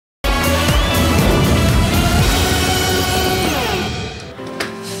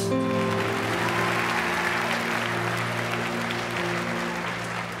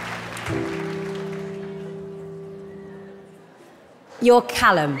You're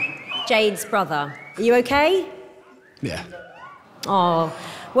Calum, Jade's brother. Are you okay? Yeah. Oh,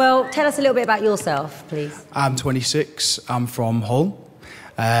 well, tell us a little bit about yourself, please. I'm 26, I'm from Hull,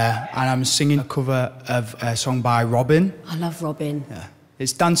 and I'm singing a cover of a song by Robyn. I love Robyn. Yeah.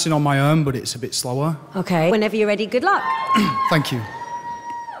 It's dancing on my own, but it's a bit slower. Okay, whenever you're ready, good luck. Thank you.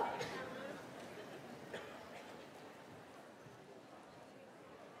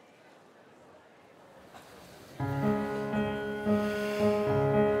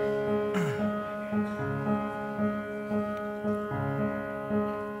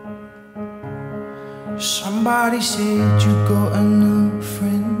 Somebody said you got a new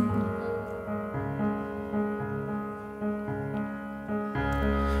friend.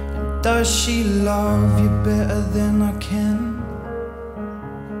 And does she love you better than I can?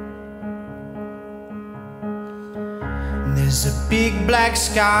 And there's a big black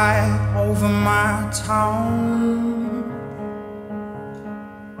sky over my town.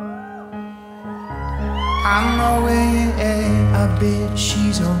 I know where you're at, I bet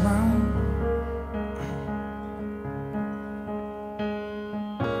she's around.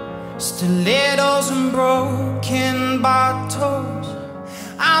 Stilettos and broken bottles,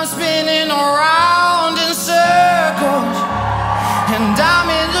 I'm spinning around in circles, and I'm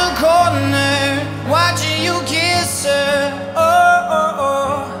in the corner watching you kiss her. Oh, oh,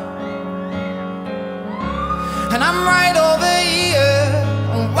 oh. And I'm right over here,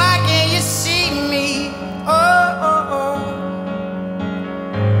 why can't you see me? Oh, oh, oh.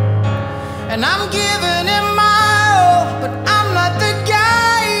 And I'm giving it my all, but I'm not the guy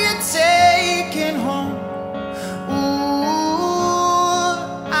taking home. Ooh,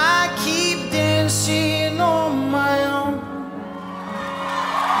 I keep dancing on my own.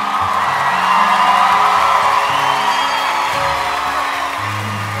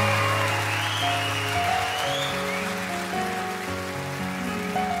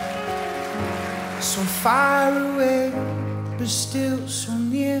 So far away, but still so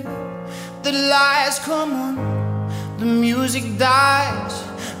near. The lights come on, the music dies,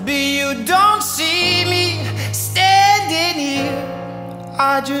 but you don't see me standing here.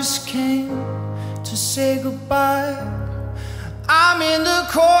 I just came to say goodbye. I'm in the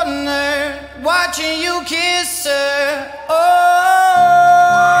corner watching you kiss her. Oh,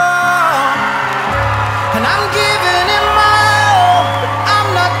 and I'm giving it my all, but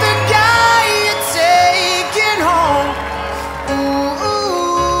I'm not the guy you're taking home. Ooh,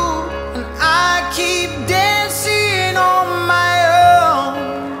 and I keep dancing on my own.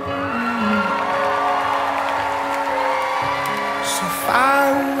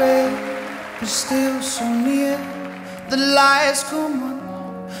 Far away, but still so near. The lights come on,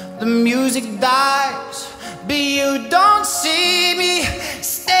 the music dies, but you don't see me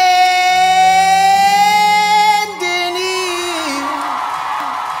standing here.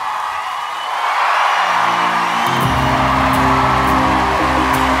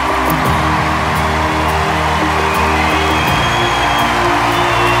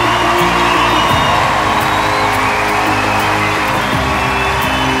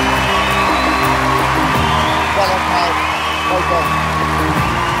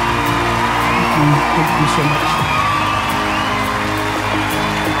 Thank you so much.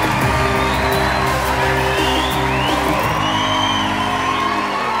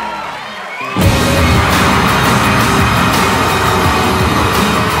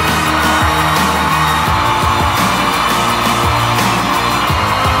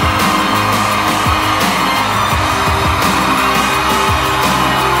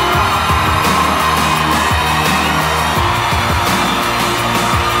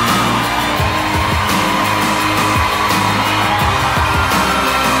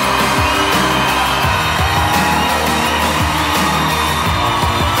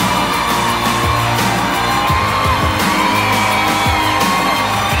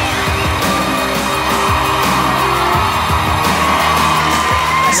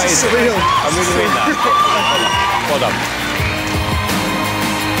 Surreal. I'm really doing that. Well done.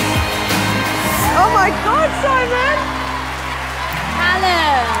 Oh my God, Simon!